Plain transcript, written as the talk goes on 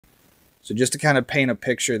So just to kind of paint a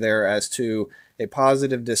picture there as to a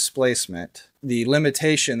positive displacement, the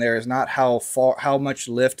limitation there is not how much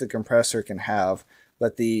lift the compressor can have,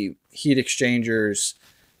 but the heat exchanger's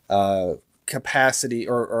capacity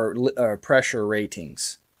or pressure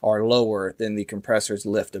ratings are lower than the compressor's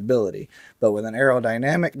lift ability. But with an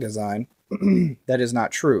aerodynamic design, that is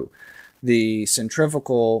not true. The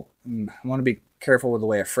centrifugal, I want to be careful with the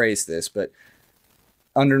way I phrase this, but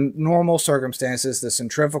under normal circumstances, the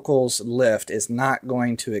centrifugal's lift is not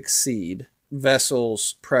going to exceed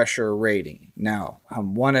vessel's pressure rating. Now, I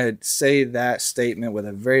want to say that statement with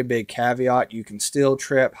a very big caveat. You can still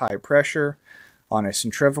trip high pressure on a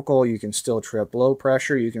centrifugal. You can still trip low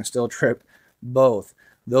pressure. You can still trip both.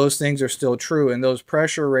 Those things are still true, and those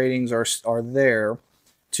pressure ratings are there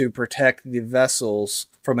to protect the vessels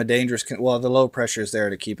from a dangerous, well, the low pressure is there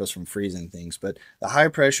to keep us from freezing things, but the high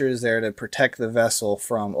pressure is there to protect the vessel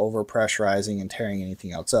from over pressurizing and tearing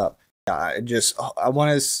anything else up.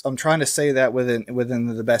 I'm trying to say that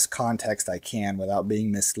within the best context I can without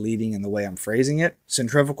being misleading in the way I'm phrasing it.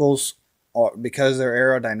 Centrifugals, because they're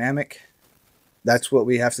aerodynamic, that's what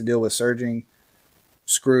we have to deal with surging.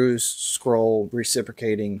 Screws, scroll,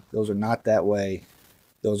 reciprocating, those are not that way.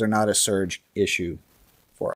 Those are not a surge issue.